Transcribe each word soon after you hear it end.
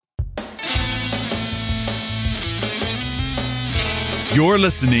You're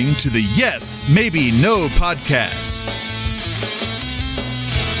listening to the Yes, Maybe, No podcast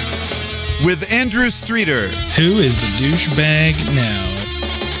with Andrew Streeter. Who is the douchebag now?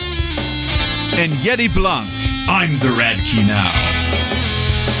 And Yeti Blanc. I'm the Radkey now.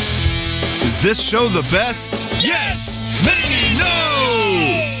 Is this show the best? Yes, maybe, no!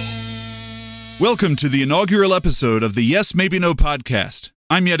 Welcome to the inaugural episode of the Yes, Maybe, No podcast.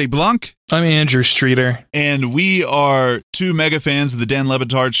 I'm Yeti Blanc. I'm Andrew Streeter. And we are two mega fans of the Dan Le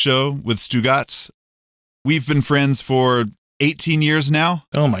Batard Show with Stugotz. We've been friends for 18 years now.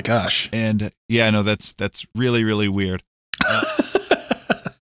 Oh my gosh. And yeah, I know that's really, really weird.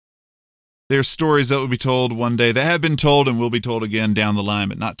 There's stories that will be told one day that have been told and will be told again down the line,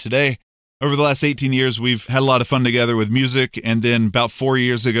 but not today. Over the last 18 years, we've had a lot of fun together with music. And then about 4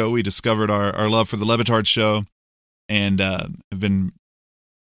 years ago, we discovered our love for the Le Batard Show and have been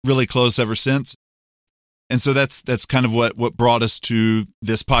really close ever since. And so that's kind of what brought us to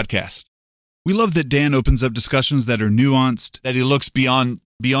this podcast. We love that Dan opens up discussions that are nuanced, that he looks beyond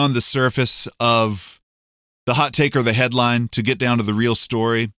the surface of the hot take or the headline to get down to the real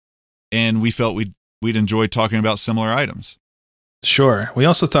story. And we felt we'd enjoy talking about similar items. Sure. We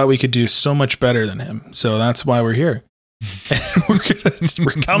also thought we could do so much better than him. So that's why we're here. we're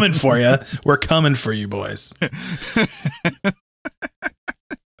coming for you. We're coming for you, boys.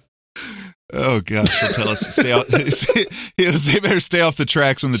 Oh gosh, he'll tell us to stay out. They better stay off the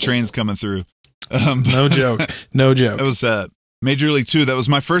tracks when the train's coming through. No joke. No joke. That was Major League 2. That was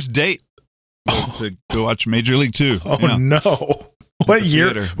my first date. Was to go watch Major League 2. Oh yeah. No! What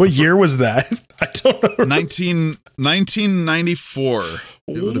year? Theater. What year was that? I don't know. 1994.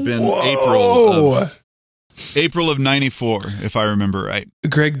 It would have been April of 94, if I remember right.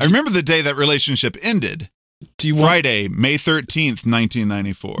 Greg, I remember the day that relationship ended. Friday, May 13th,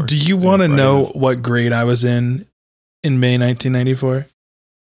 1994. Do you want to know what grade I was in May 1994?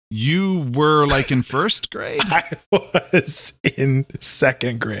 You were like in first grade? I was in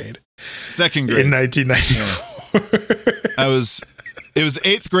second grade. Second grade. In 1994. It was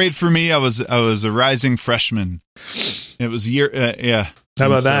eighth grade for me. I was a rising freshman. It was yeah. How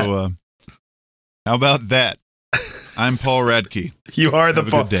about that? How about that? I'm Paul Radke. You are the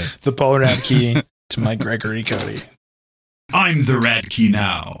Paul Radke to my Gregory Cody. I'm the Radkey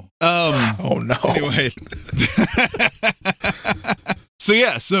now. Oh no. Anyway.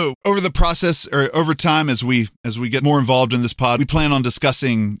 So over the process or over time as we get more involved in this pod, we plan on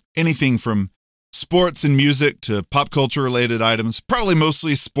discussing anything from sports and music to pop culture related items, probably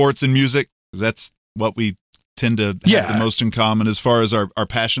mostly sports and music, because that's what we tend to have the most in common as far as our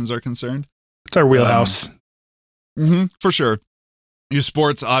passions are concerned. It's our wheelhouse. For sure. You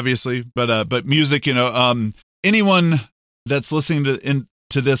sports, obviously, but music, anyone that's listening to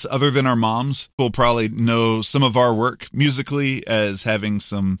this other than our moms will probably know some of our work musically as having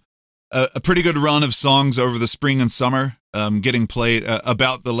a pretty good run of songs over the spring and summer, getting played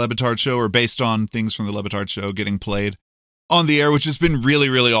about the Le Batard Show or based on things from the Le Batard Show getting played on the air, which has been really,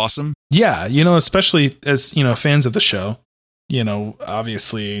 really awesome. Yeah, especially as, fans of the show,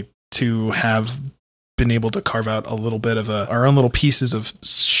 obviously to have been able to carve out a little bit of our own little pieces of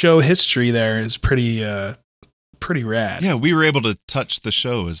show history there is pretty rad. Yeah, we were able to touch the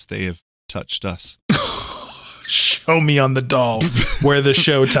show as they have touched us. Show me on the doll where the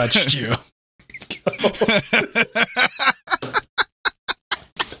show touched you.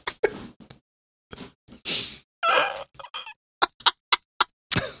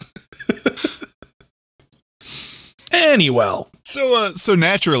 Anyway. So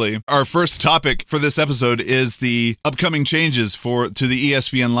naturally, our first topic for this episode is the upcoming changes to the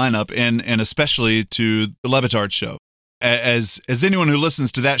ESPN lineup and especially to the Le Batard Show. As anyone who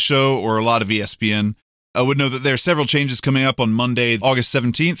listens to that show or a lot of ESPN would know that there are several changes coming up on Monday, August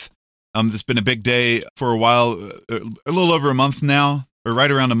 17th. It's been a big day for a while, a little over a month now, or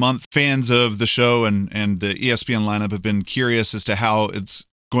right around a month. Fans of the show and the ESPN lineup have been curious as to how it's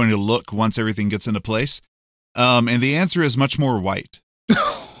going to look once everything gets into place. And the answer is much more white.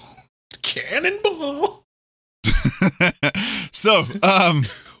 Cannonball. So, no,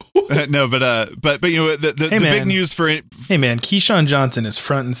 but the big news for hey man, Keyshawn Johnson is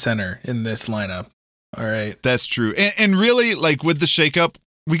front and center in this lineup. All right, that's true, and really, like with the shakeup,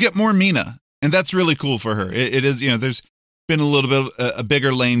 we get more Mina, and that's really cool for her. It is, there's been a little bit of a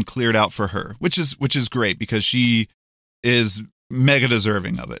bigger lane cleared out for her, which is great because she is mega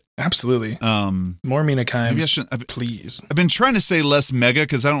deserving of it. Absolutely. More Mina Kimes, please. I've been trying to say less mega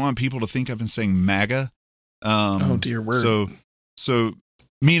because I don't want people to think I've been saying MAGA. Oh dear word. So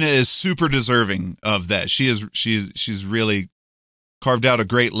Mina is super deserving of that. She's really carved out a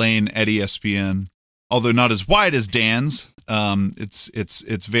great lane at ESPN, although not as wide as Dan's. It's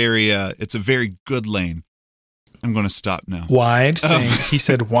a very good lane. I'm going to stop now. Wide, he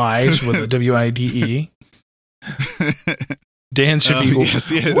said wide with a W-I-D-E. Dan should be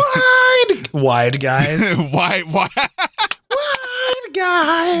wide guys. Wide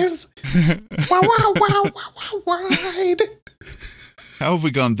guys. Wide. How have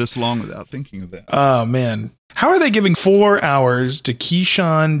we gone this long without thinking of that? Oh, man. How are they giving 4 hours to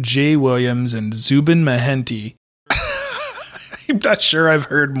Keyshawn J. Williams and Zubin Mehenti? I'm not sure I've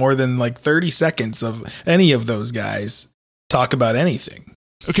heard more than like 30 seconds of any of those guys talk about anything.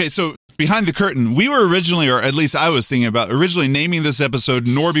 Okay, so behind the curtain, we were originally, or at least I was thinking about originally naming this episode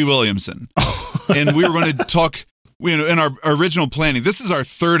Norby Williamson. And we were going to talk, in our original planning. This is our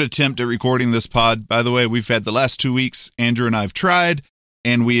third attempt at recording this pod. By the way, we've had the last 2 weeks. Andrew and I have tried,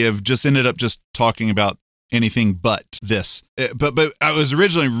 and we have just ended up just talking about anything but this. But I was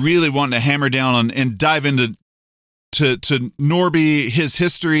originally really wanting to hammer down on and dive into to Norby, his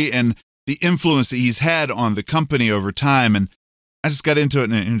history, and the influence that he's had on the company over time. And I just got into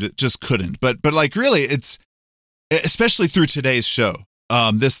it and just couldn't. But like really, it's especially through today's show,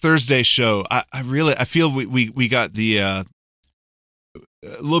 this Thursday show. I feel we got the a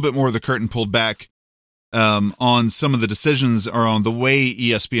little bit more of the curtain pulled back on some of the decisions or on the way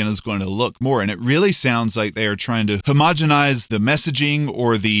ESPN is going to look more. And it really sounds like they are trying to homogenize the messaging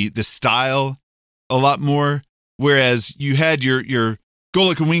or the style a lot more. Whereas you had your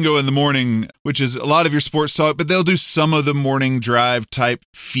Golic and Wingo in the morning, which is a lot of your sports talk, but they'll do some of the morning drive type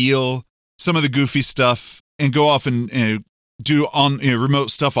feel, some of the goofy stuff, and go off and do on remote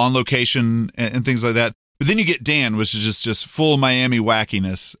stuff on location and things like that. But then you get Dan, which is just full Miami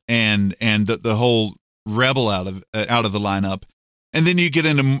wackiness and the whole rebel out of the lineup. And then you get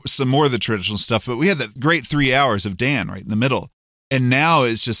into some more of the traditional stuff. But we had that great 3 hours of Dan right in the middle. And now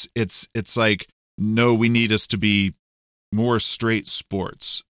it's just it's like, no, we need us to be more straight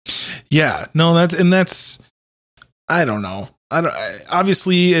sports. Yeah, no, that's I don't know.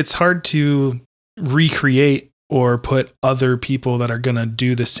 Obviously it's hard to recreate or put other people that are going to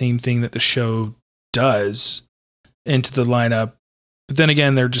do the same thing that the show does into the lineup. But then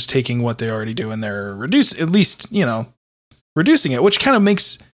again, they're just taking what they already do and they're reducing it, which kind of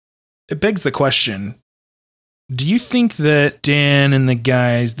begs the question. Do you think that Dan and the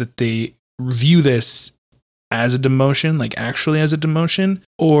guys that they view this as a demotion, like actually as a demotion?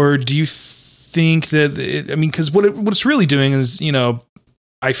 Or do you think that, because what it's really doing is,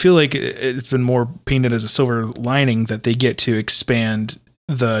 I feel like it's been more painted as a silver lining that they get to expand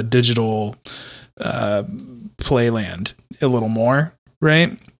the digital playland a little more,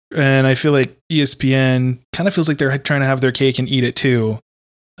 right? And I feel like ESPN kind of feels like they're trying to have their cake and eat it too.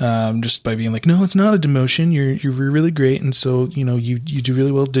 Just by being like, no, it's not a demotion. You're really great. And so, you do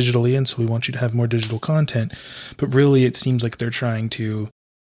really well digitally. And so we want you to have more digital content, but really it seems like they're trying to,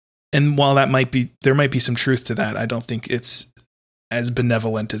 and while there might be some truth to that, I don't think it's as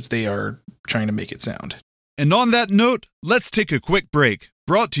benevolent as they are trying to make it sound. And on that note, let's take a quick break,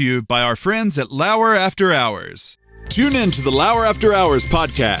 brought to you by our friends at Lauer After Hours. Tune in to the Lauer After Hours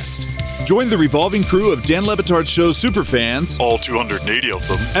podcast. Join the revolving crew of Dan Le Batard Show superfans, all 280 of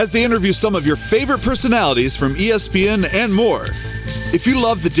them, as they interview some of your favorite personalities from ESPN and more. If you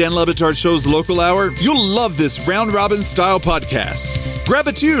love the Dan Le Batard Show's local hour, you'll love this round-robin style podcast. Grab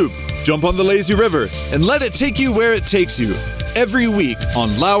a tube, jump on the lazy river, and let it take you where it takes you. Every week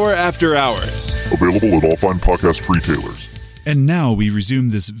on Lauer After Hours. Available at all fine podcast retailers. And now we resume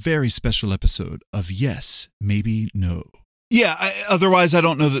this very special episode of Yes, Maybe No. Yeah, otherwise I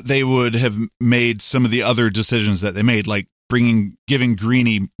don't know that they would have made some of the other decisions that they made, like giving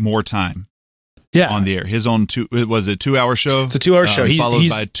Greeny more time on the air. His own 2-hour show? It's a 2-hour show. Followed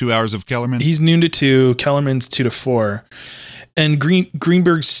by 2 hours of Kellerman? He's noon to 2, Kellerman's 2 to 4. And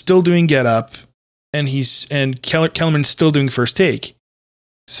Greenberg's still doing Get Up, and Kellerman's still doing First Take.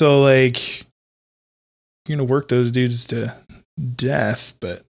 So, like, you're going to work those dudes to death,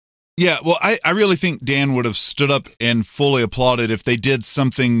 but... Yeah, well, I really think Dan would have stood up and fully applauded if they did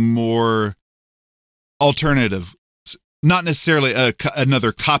something more alternative. Not necessarily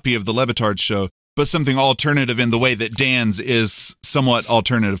another copy of the Le Batard Show, but something alternative in the way that Dan's is somewhat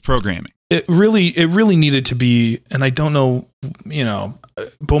alternative programming. It really needed to be, and I don't know,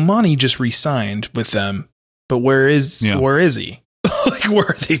 Bomani just re-signed with them, but where is he? Like, where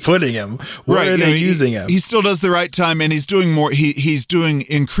are they putting him? Where are they using him? He still does the right time, and he's doing more. He's doing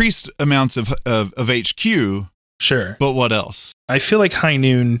increased amounts of HQ. Sure, but what else? I feel like High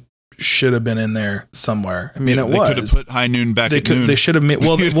Noon should have been in there somewhere. I mean, they could have put High Noon back at noon. They should have made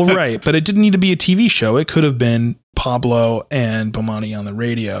well, right, but it didn't need to be a TV show. It could have been Pablo and Bomani on the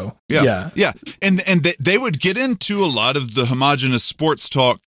radio. Yeah. And they would get into a lot of the homogenous sports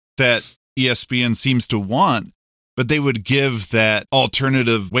talk that ESPN seems to want, but they would give that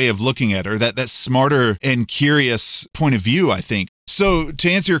alternative way of looking at it, or that smarter and curious point of view, I think. So to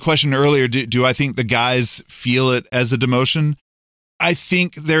answer your question earlier, do I think the guys feel it as a demotion? I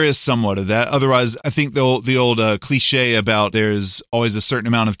think there is somewhat of that. Otherwise, I think the old cliche about there's always a certain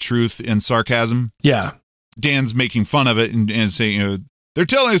amount of truth in sarcasm. Yeah. Dan's making fun of it and saying, they're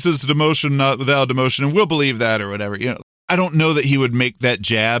telling us it's a demotion, not without demotion, and we'll believe that or whatever. I don't know that he would make that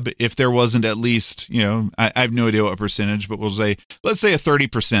jab if there wasn't at least, I have no idea what percentage, but let's say a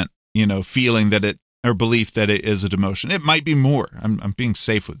 30%, feeling that it, or belief that it is a demotion. It might be more. I'm being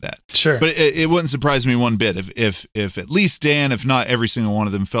safe with that. Sure. But it wouldn't surprise me one bit if at least Dan, if not every single one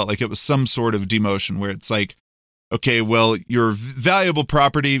of them, felt like it was some sort of demotion where it's like, okay, well, you're valuable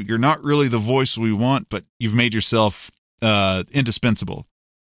property. You're not really the voice we want, but you've made yourself indispensable.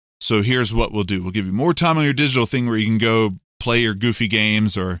 So here's what we'll do. We'll give you more time on your digital thing where you can go play your goofy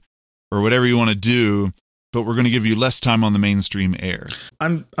games or whatever you want to do, but we're going to give you less time on the mainstream air.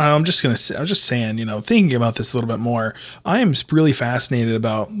 I'm just saying, thinking about this a little bit more, I am really fascinated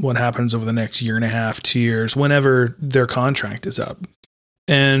about what happens over the next year and a half, 2 years, whenever their contract is up,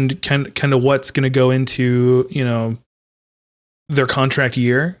 and kind of what's going to go into, their contract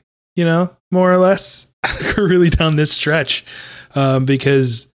year, more or less really down this stretch,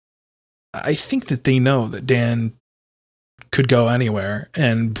 because I think that they know that Dan could go anywhere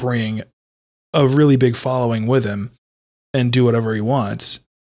and bring a really big following with him and do whatever he wants.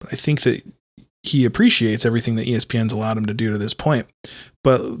 But I think that he appreciates everything that ESPN's allowed him to do to this point.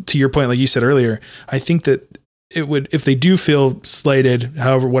 But to your point, like you said earlier, I think that it would, if they do feel slighted,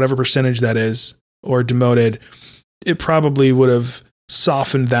 whatever percentage that is, or demoted, it probably would have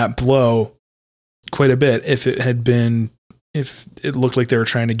softened that blow quite a bit if it looked like they were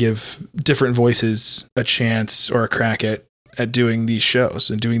trying to give different voices a chance or a crack at doing these shows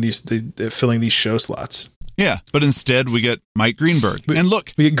and doing filling these show slots. Yeah, but instead we get Mike Greenberg. And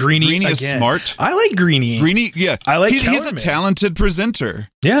look, we get Greeny is again. Smart. I like Greeny. Yeah. I like he's a talented presenter.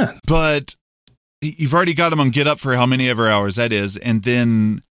 Yeah. But you've already got him on Get Up for how many ever hours that is, and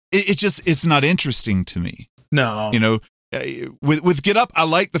then it's not interesting to me. No. With Get Up, I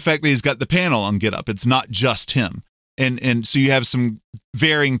like the fact that he's got the panel on Get Up. It's not just him. And so you have some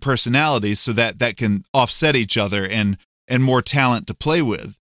varying personalities so that can offset each other and more talent to play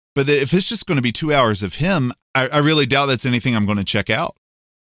with. But if it's just going to be 2 hours of him, I really doubt that's anything I'm going to check out.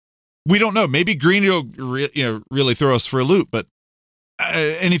 We don't know. Maybe Greeny will really throw us for a loop, but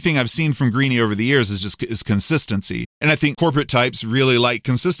anything I've seen from Greeny over the years is consistency. And I think corporate types really like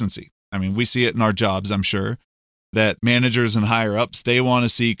consistency. I mean, we see it in our jobs, I'm sure, that managers and higher ups, they want to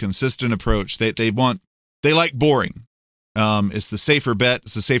see consistent approach. They like boring. It's the safer bet.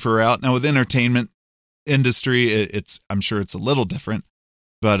 It's the safer route. Now with entertainment industry, I'm sure it's a little different,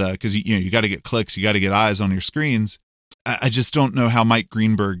 but because you got to get clicks, you got to get eyes on your screens. I just don't know how Mike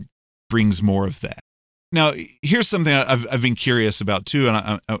Greenberg brings more of that. Now, here's something I've been curious about too,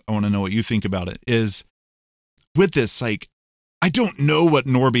 and I want to know what you think about it. Is with this, like, I don't know what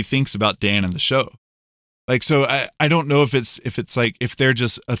Norby thinks about Dan and the show. Like, so I don't know if it's like if they're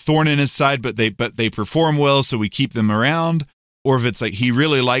just a thorn in his side, but they perform well, so we keep them around, or if it's like he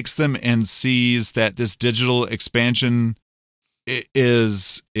really likes them and sees that this digital expansion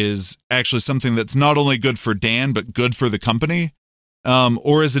is actually something that's not only good for Dan but good for the company,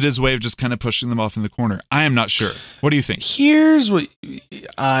 or is it his way of just kind of pushing them off in the corner? I am not sure. What do you think? Here's what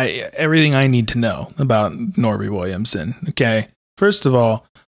everything I need to know about Norby Williamson. Okay, first of all,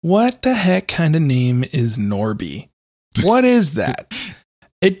 what the heck kind of name is Norby? What is that?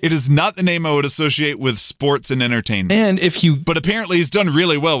 It is not the name I would associate with sports and entertainment. But apparently he's done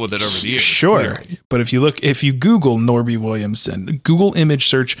really well with it over the years. Sure. Clearly. But if you Google Norby Williamson, Google image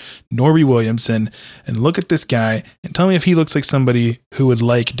search Norby Williamson and look at this guy and tell me if he looks like somebody who would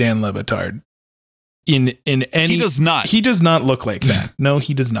like Dan Le Batard. He does not. He does not look like that. No,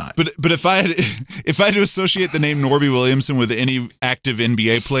 he does not. But if I had to associate the name Norby Williamson with any active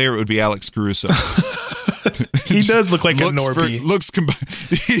NBA player, it would be Alex Caruso. He does look like a Norby.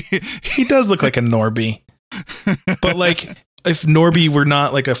 He does look like a Norby. But like, if Norby were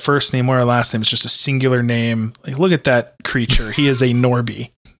not like a first name or a last name, it's just a singular name. Like, look at that creature. He is a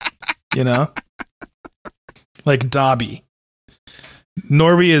Norby. Like Dobby.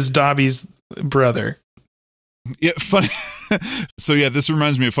 Norby is Dobby's brother. Yeah, funny. So yeah, this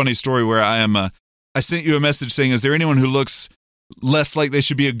reminds me of a funny story where I sent you a message saying, is there anyone who looks less like they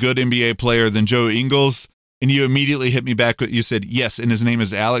should be a good NBA player than Joe Ingles? And you immediately hit me back. You said yes, and his name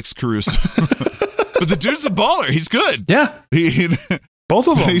is Alex Caruso. But the dude's a baller. He's good. Yeah. Both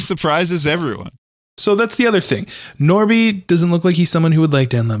of them. He surprises everyone. So that's the other thing. Norby doesn't look like he's someone who would like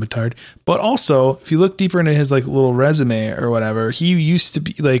Dan Le Batard. But also, if you look deeper into his like little resume or whatever, he used to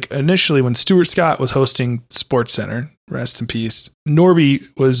be like initially when Stuart Scott was hosting Sports Center, rest in peace, Norby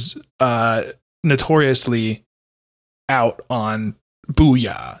was notoriously out on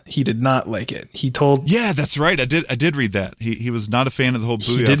Booyah. He did not like it. He told Yeah, that's right. I did read that. He was not a fan of the whole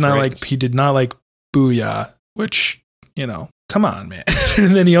Booyah. He did not like Booyah, which, you know, come on, man.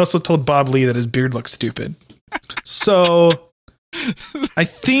 And then he also told Bob Lee that his beard looks stupid. So I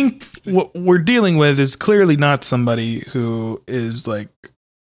think what we're dealing with is clearly not somebody who is like,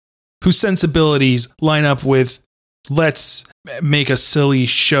 whose sensibilities line up with, let's make a silly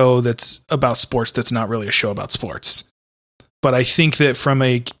show that's about sports that's not really a show about sports. But I think that from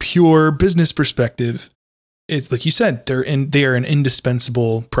a pure business perspective, it's like you said, they are an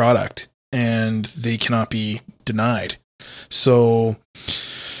indispensable product and they cannot be denied. So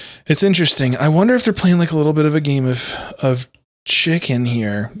it's interesting. I wonder if they're playing like a little bit of a game of chicken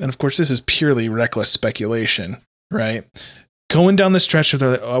here. And of course, this is purely reckless speculation, right? Going down the stretch of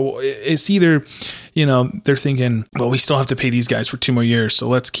it's either, you know, they're thinking, well, we still have to pay these guys for 2 more years. So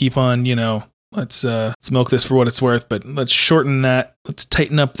let's keep on, you know, let's milk this for what it's worth, but let's shorten that. Let's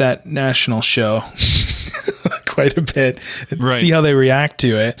tighten up that national show quite a bit and see how they react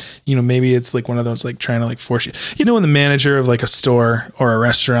to it. You know, maybe it's like one of those like trying to like force you. You know, when the manager of like a store or a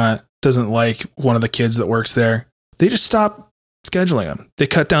restaurant doesn't like one of the kids that works there, they just stop scheduling them. They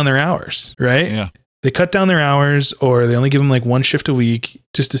cut down their hours, right? Yeah. They cut down their hours, or they only give them like 1 shift a week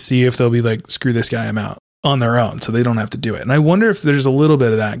just to see if they'll be like, screw this guy, I'm out on their own. So they don't have to do it. And I wonder if there's a little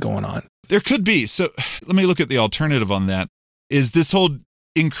bit of that going on. There could be. So let me look at the alternative on that. Is this whole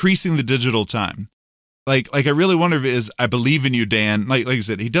increasing the digital time? Like I really wonder if it is, I believe in you, Dan. Like I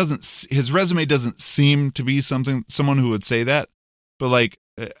said, his resume doesn't seem to be someone who would say that. But like,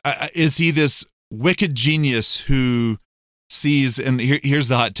 is he this wicked genius who sees, and here's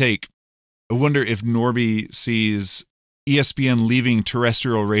the hot take. I wonder if Norby sees ESPN leaving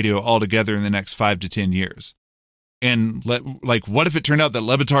terrestrial radio altogether in the next 5 to 10 years. And what if it turned out that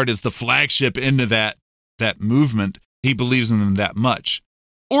Le Batard is the flagship into that movement? He believes in them that much.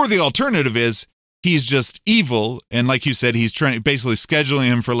 Or the alternative is he's just evil. And like you said, he's basically scheduling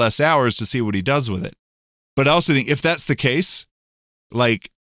him for less hours to see what he does with it. But I also think if that's the case, like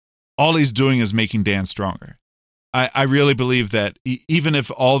all he's doing is making Dan stronger. I really believe that even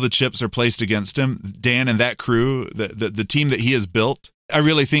if all the chips are placed against him, Dan and that crew, the team that he has built, I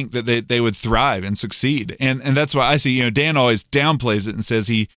really think that they would thrive and succeed. And that's why I see, you know, Dan always downplays it and says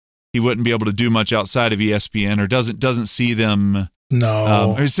he wouldn't be able to do much outside of ESPN or doesn't see them.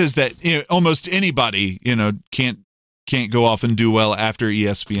 No. Or he says that, you know, almost anybody, you know, can't go off and do well after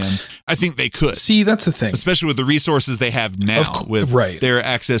ESPN. I think they could. See, that's the thing. Especially with the resources they have now with their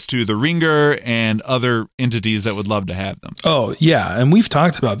access to the Ringer and other entities that would love to have them. Oh, yeah. And we've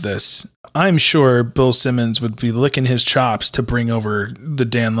talked about this. I'm sure Bill Simmons would be licking his chops to bring over the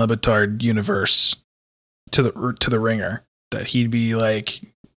Dan Le Batard universe to the Ringer. That he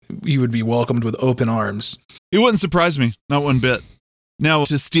would be welcomed with open arms. It wouldn't surprise me. Not one bit. Now,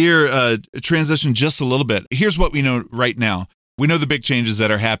 to steer a transition just a little bit, here's what we know right now. We know the big changes that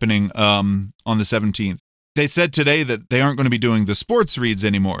are happening on the 17th. They said today that they aren't going to be doing the sports reads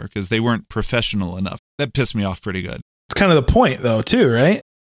anymore because they weren't professional enough. That pissed me off pretty good. It's kind of the point, though, too, right?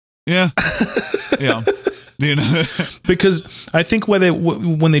 Yeah. Yeah. You know? Because I think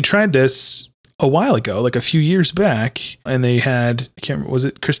when they tried this a while ago, like a few years back, and they had, I can't remember, was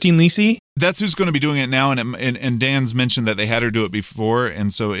it Christine Lisi? That's who's going to be doing it now, and Dan's mentioned that they had her do it before,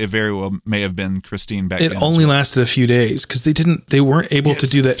 and so it very well may have been Christine back then. It only lasted a few days because they weren't able to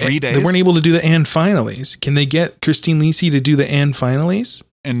do the 3 days. They weren't able to do the and finales. Can they get Christine Lisi to do the and finales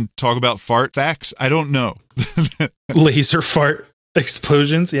and talk about fart facts? I don't know. Laser fart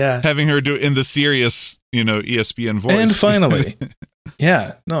explosions, yeah. Having her do it in the serious, you know, ESPN voice. And finally,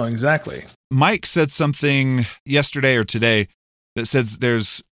 yeah, no, exactly. Mike said something yesterday or today that says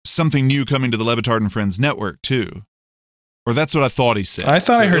there's something new coming to the Le Batard and Friends network too. Or that's what I thought he said. I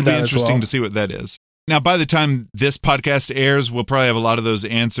thought I heard that as well. It'll be interesting to see what that is. Now, by the time this podcast airs, we'll probably have a lot of those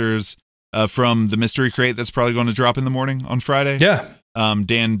answers from the Mystery Crate that's probably going to drop in the morning on Friday. Yeah.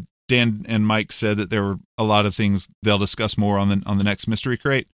 Dan and Mike said that there were a lot of things they'll discuss more on the next Mystery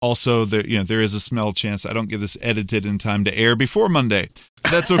Crate. Also, there is a small chance I don't get this edited in time to air before Monday.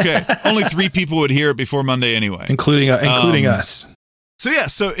 That's okay. Only 3 people would hear it before Monday anyway, including us. So yeah,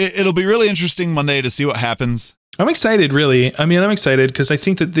 it'll be really interesting Monday to see what happens. I'm excited, really. I mean, I'm excited because I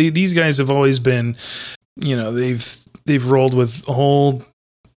think that these guys have always been, you know, they've rolled with a whole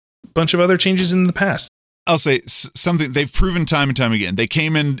bunch of other changes in the past. I'll say something they've proven time and time again. They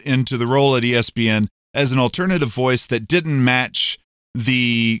came into the role at ESPN as an alternative voice that didn't match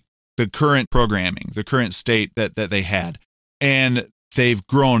the current programming, the current state that they had. And they've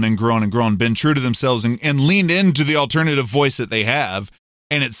grown and grown and grown, been true to themselves and leaned into the alternative voice that they have,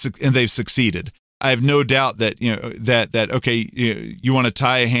 and they've succeeded. I have no doubt that, that okay, you want to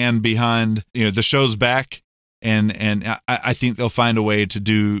tie a hand behind, the show's back, and I think they'll find a way to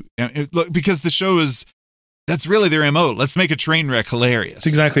do, look, because the show that's really their MO. Let's make a train wreck hilarious. That's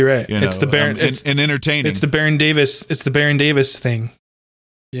exactly right. It's the Baron and entertaining. It's the Baron Davis thing.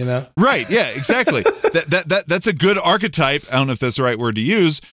 Right? Yeah, exactly. That's a good archetype. I don't know if that's the right word to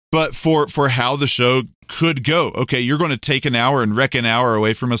use, but for how the show could go. Okay, you're going to take an hour and wreck an hour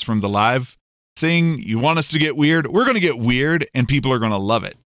away from us from the live thing. You want us to get weird? We're going to get weird, and people are going to love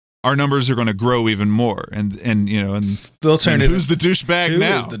it. Our numbers are going to grow even more, and they'll turn it. Who's the douchebag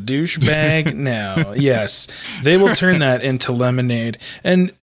now? Who's the douchebag now? Yes, they will turn that into lemonade.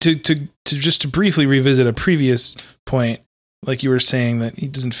 And to briefly revisit a previous point, like you were saying, that he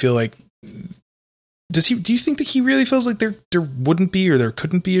doesn't feel like. Do you think that he really feels like there wouldn't be or there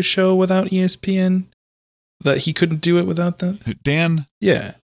couldn't be a show without ESPN? That he couldn't do it without that? Dan?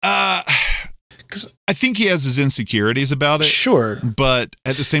 Yeah. Because I think he has his insecurities about it. Sure. But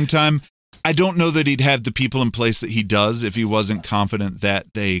at the same time, I don't know that he'd have the people in place that he does if he wasn't confident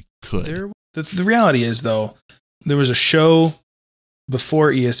that they could. The reality is, though, there was a show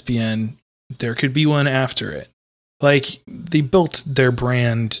before ESPN. There could be one after it. Like, they built their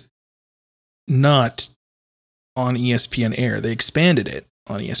brand not on ESPN Air. They expanded it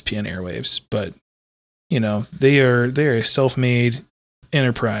on ESPN airwaves. But, they are a self-made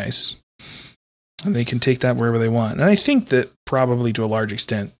enterprise. And they can take that wherever they want. And I think that probably to a large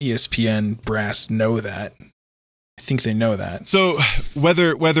extent, ESPN brass know that. I think they know that. So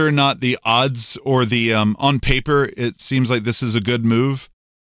whether or not the odds or the on paper, it seems like this is a good move.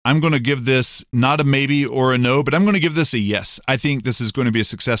 I'm going to give this not a maybe or a no, but I'm going to give this a yes. I think this is going to be a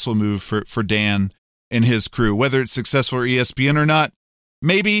successful move for Dan and his crew. Whether it's successful for ESPN or not,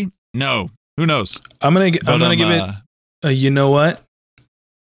 maybe, no. Who knows? I'm going to give it a you know what?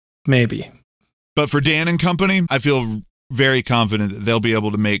 Maybe. But for Dan and company, I feel very confident that they'll be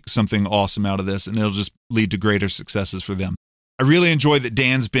able to make something awesome out of this, and it'll just lead to greater successes for them. I really enjoy that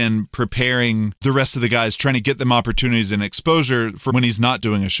Dan's been preparing the rest of the guys, trying to get them opportunities and exposure for when he's not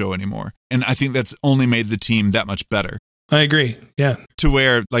doing a show anymore. And I think that's only made the team that much better. I agree. Yeah. To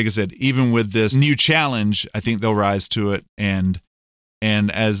where, like I said, even with this new challenge, I think they'll rise to it, and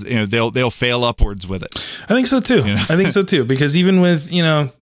as they'll fail upwards with it. I think so too. I think so too, because even with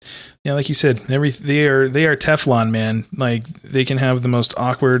like you said, they are Teflon, man. Like, they can have the most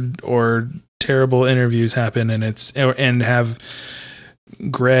awkward or terrible interviews happen, and have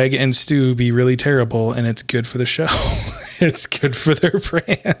Greg and Stu be really terrible, and it's good for the show. It's good for their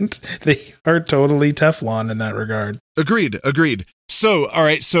brand. They are totally Teflon in that regard. Agreed. So, all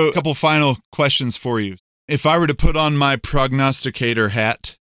right. So, a couple final questions for you. If I were to put on my prognosticator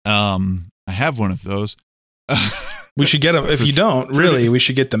hat, I have one of those. We should get them. If you don't, really, we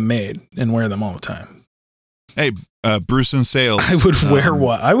should get them made and wear them all the time. Hey, Bruce and Sales. I would wear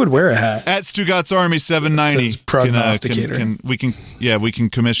what? I would wear a hat. At Stugotz Army 790. Prognosticator. We can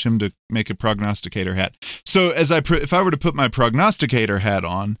commission him to make a prognosticator hat. So if I were to put my prognosticator hat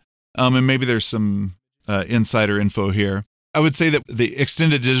on, and maybe there's some insider info here, I would say that the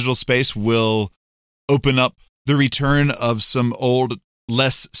extended digital space will open up the return of some old,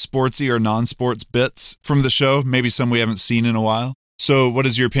 less sportsy or non-sports bits from the show, maybe some we haven't seen in a while. So what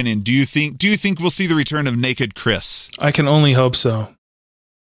is your opinion? Do you think we'll see the return of Naked Chris? I can only hope so.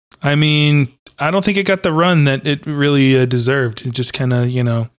 I mean, I don't think it got the run that it really deserved. It just kind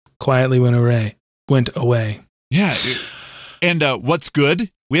of, quietly went away. Yeah. And What's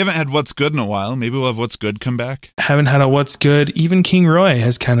Good? We haven't had What's Good in a while. Maybe we'll have What's Good come back. Haven't had a What's Good. Even King Roy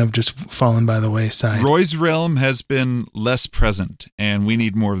has kind of just fallen by the wayside. Roy's realm has been less present, and we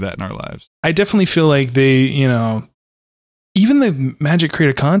need more of that in our lives. I definitely feel like they, even the Magic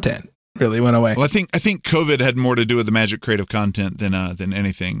Creative Content really went away. Well, I think COVID had more to do with the Magic Creative Content than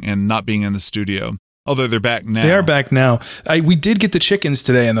anything, and not being in the studio. Although they're back now. They are back now. We did get the chickens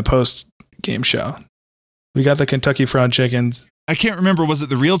today in the post-game show. We got the Kentucky Fried Chickens. I can't remember. Was it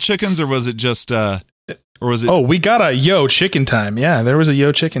the real chickens, or was it just, or was it? Oh, we got a Yo Chicken Time. Yeah, there was a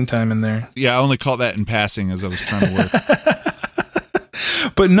Yo Chicken Time in there. Yeah, I only caught that in passing as I was trying to work.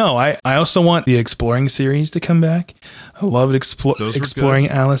 But no, I also want the Exploring series to come back. I loved exploring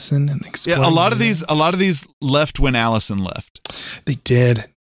Allison and exploring. Yeah, a lot of these left when Allison left. They did.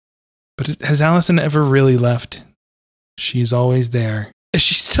 But has Allison ever really left? She's always there. Is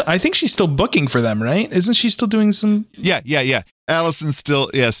she still? I think she's still booking for them, right? Isn't she still doing some? Yeah. Allison still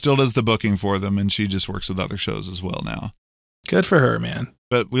does the booking for them, and she just works with other shows as well now. Good for her, man.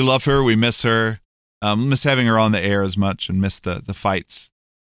 But we love her. We miss her. Miss having her on the air as much, and miss the fights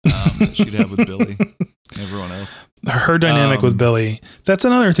that she'd have with Billy and everyone else. Her dynamic with Billy. That's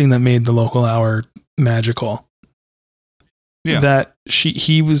another thing that made the local hour magical. Yeah. That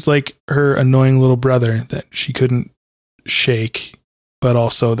he was like her annoying little brother that she couldn't shake, but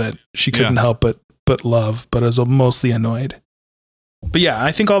also that she couldn't help but love, but was mostly annoyed. But yeah,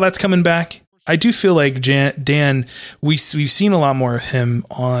 I think all that's coming back. I do feel like Dan, we've seen a lot more of him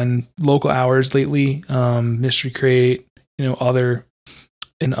on local hours lately, Mystery Crate, other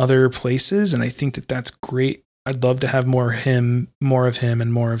places, and I think that that's great. I'd love to have more of him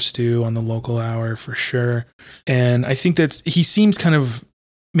and more of Stu on the local hour for sure. And I think he seems kind of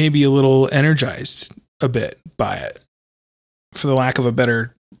maybe a little energized a bit by it. For the lack of a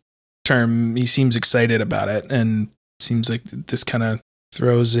better term, he seems excited about it and seems like this kind of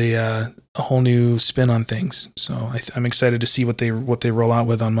throws a whole new spin on things. So I'm excited to see what they roll out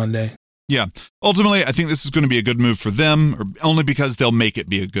with on Monday. Yeah. Ultimately, I think this is going to be a good move for them, or only because they'll make it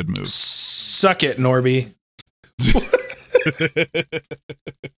be a good move. Suck it, Norby.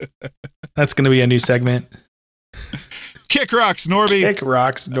 That's going to be a new segment. Kick rocks, Norby. Kick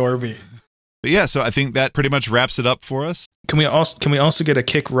rocks, Norby. But yeah, so I think that pretty much wraps it up for us. Can we also get a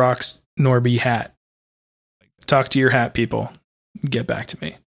Kick Rocks Norby hat? Talk to your hat people. Get back to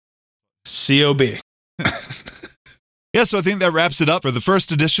me. COB. Yeah, so I think that wraps it up for the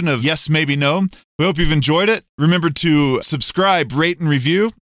first edition of Yes, Maybe No. We hope you've enjoyed it. Remember to subscribe, rate, and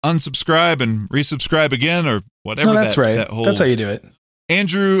review. Unsubscribe and resubscribe again, or whatever. No, that's right. That's how you do it.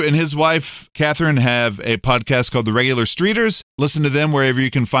 Andrew and his wife, Catherine, have a podcast called The Regular Streeters. Listen to them wherever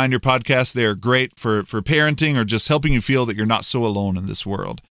you can find your podcast. They are great for parenting or just helping you feel that you're not so alone in this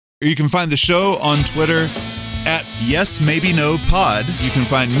world. Or you can find the show on Twitter at YesMaybeNoPod. You can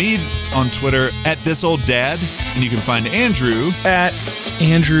find me on Twitter at ThisOldDad. And you can find Andrew at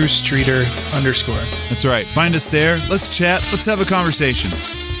AndrewStreeter_. That's right. Find us there. Let's chat. Let's have a conversation.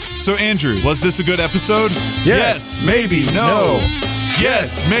 So, Andrew, was this a good episode? Yes, maybe, no.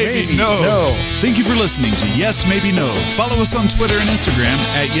 Yes, maybe, no. Thank you for listening to Yes, Maybe No. Follow us on Twitter and Instagram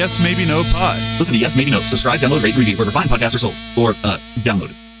at YesMaybeNoPod. Listen to Yes, Maybe No. Subscribe, download, rate, and review wherever fine podcasts are sold. Or,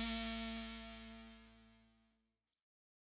 download it.